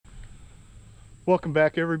Welcome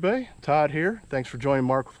back, everybody. Todd here. Thanks for joining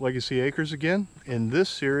Mark with Legacy Acres again. In this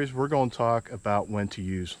series, we're going to talk about when to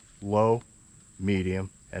use low, medium,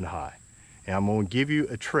 and high. And I'm going to give you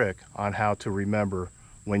a trick on how to remember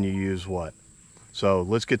when you use what. So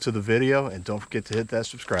let's get to the video, and don't forget to hit that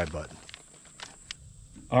subscribe button.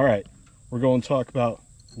 All right, we're going to talk about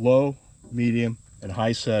low, medium, and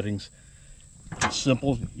high settings. It's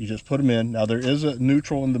simple. You just put them in. Now, there is a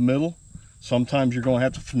neutral in the middle. Sometimes you're going to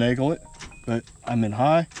have to finagle it. But I'm in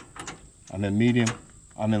high, I'm in medium,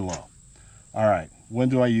 I'm in low. All right, when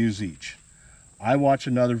do I use each? I watch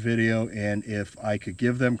another video, and if I could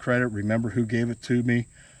give them credit, remember who gave it to me,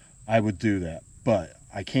 I would do that. But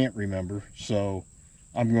I can't remember, so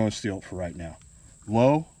I'm going to steal it for right now.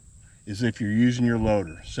 Low is if you're using your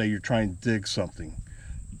loader. Say you're trying to dig something.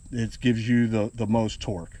 It gives you the most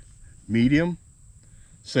torque. Medium,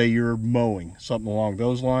 say you're mowing, something along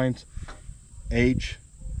those lines. H,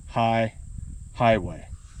 high, highway.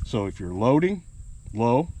 So if you're loading,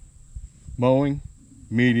 low, mowing,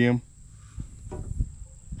 medium,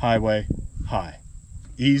 highway, high.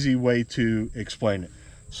 Easy way to explain it.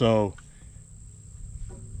 So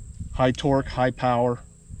high torque, high power,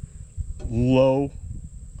 low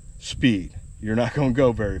speed. You're not going to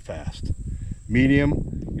go very fast.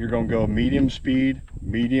 Medium, you're going to go medium speed,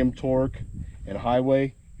 medium torque, and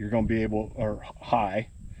highway, you're going to be able, or high,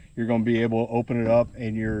 you're going to be able to open it up,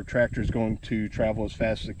 and your tractor is going to travel as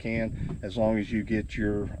fast as it can, as long as you get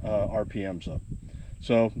your RPMs up.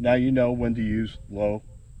 So now you know when to use low,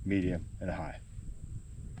 medium, and high.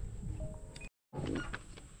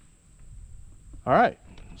 All right,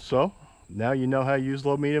 so now you know how to use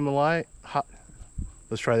low, medium, and high.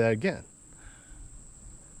 Let's try that again.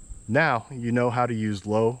 Now you know how to use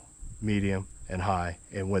low, medium, and high,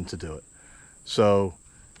 and when to do it. So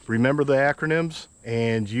remember the acronyms,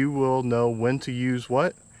 and you will know when to use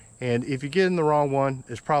what. And if you get in the wrong one,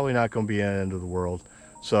 it's probably not going to be an end of the world.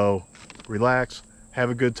 So relax,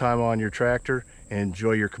 have a good time on your tractor, and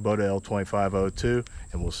enjoy your Kubota L2502,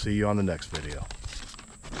 and we'll see you on the next video.